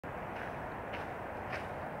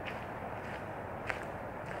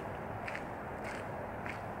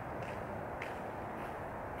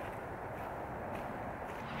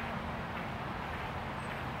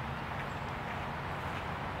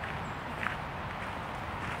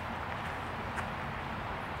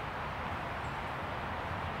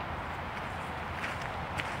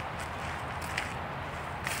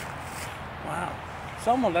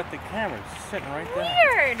someone left the camera sitting right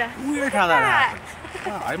there. Weird. Weird how that happens.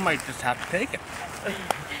 Well, I might just have to take it.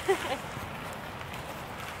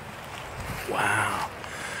 Wow.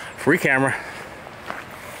 Free camera.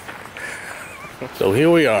 So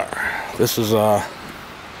here we are. This is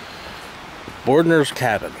Bordner's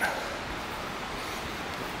cabin.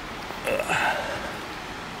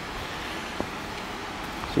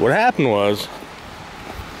 So what happened was,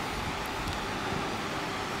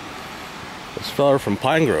 this fella from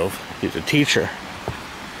Pine Grove, he's a teacher.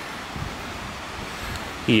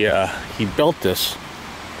 He built this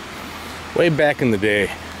way back in the day.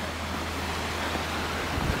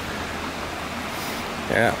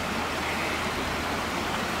 Yeah.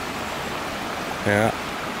 Yeah.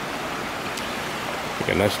 Got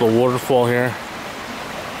a nice little waterfall here.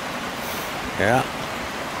 Yeah.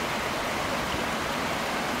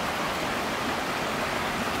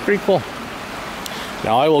 Pretty cool.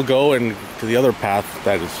 Now I will go and to the other path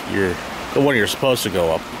that is the one you're supposed to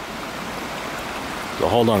go up. So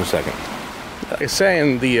hold on a second. Like I was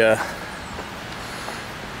saying, the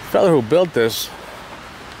fellow who built this,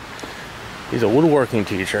 he's a woodworking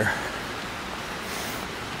teacher.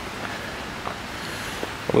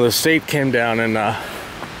 Well, the state came down and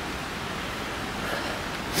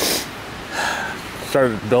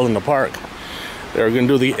started building the park. They were going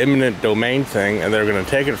to do the eminent domain thing, and they were going to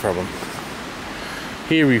take it from him.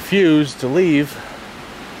 He refused to leave,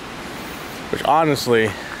 which honestly,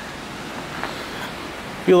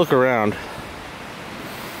 if you look around,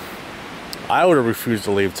 I would have refused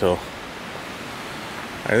to leave too.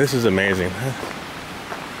 I mean, this is amazing.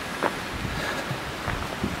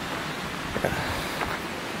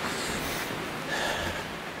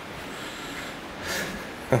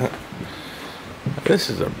 This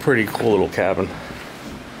is a pretty cool little cabin.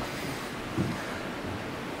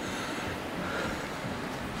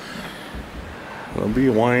 There'll be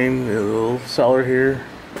wine, a little cellar here.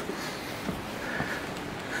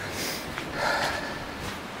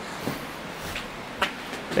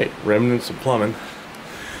 Hey, remnants of plumbing.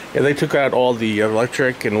 Yeah, they took out all the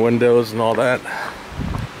electric and windows and all that.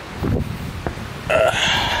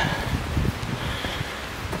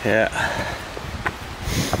 Yeah.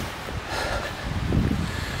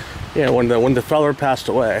 Yeah, when the feller passed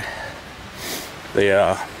away, they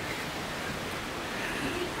a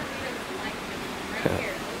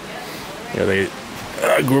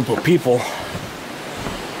group of people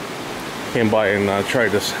came by and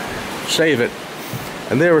tried to save it,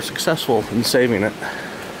 and they were successful in saving it.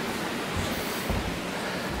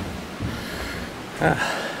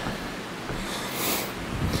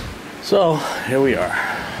 So here we are.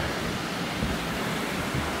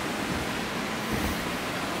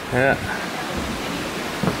 Yeah.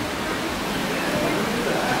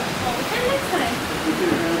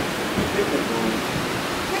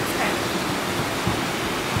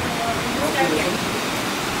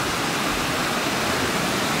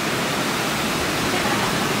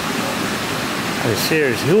 I'm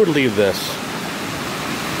serious, who would leave this?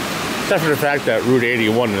 Except for the fact that Route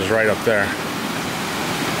 81 is right up there.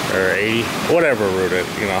 Or 80, whatever route it,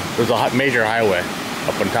 you know. There's a major highway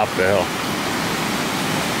up on top of the hill.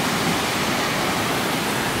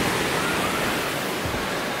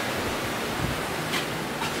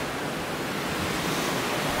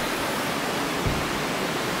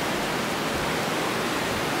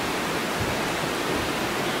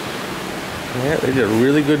 Yeah, they did a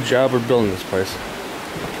really good job of building this place.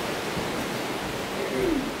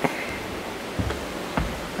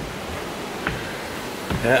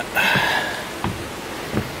 Yeah.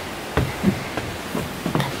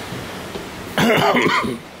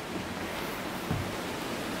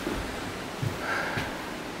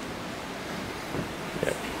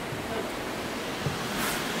 Yeah.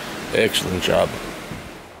 Excellent job.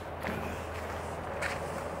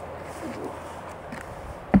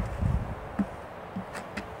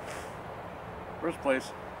 First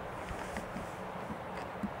place.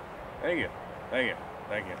 Thank you. Thank you.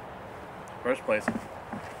 Thank you. First place.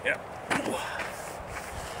 Yeah.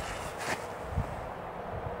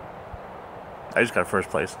 I just got first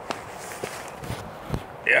place.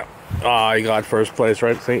 Yeah. I got first place,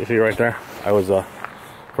 right? See right there? I was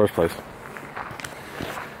first place.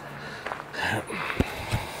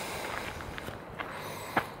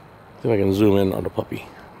 See if I can zoom in on the puppy.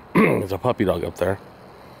 There's a puppy dog up there.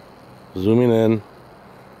 Zooming in.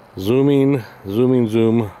 Zooming. Zooming,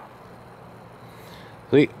 zoom.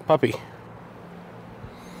 See? Puppy.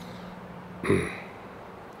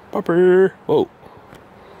 Pupper. Whoa.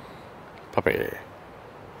 Puppy.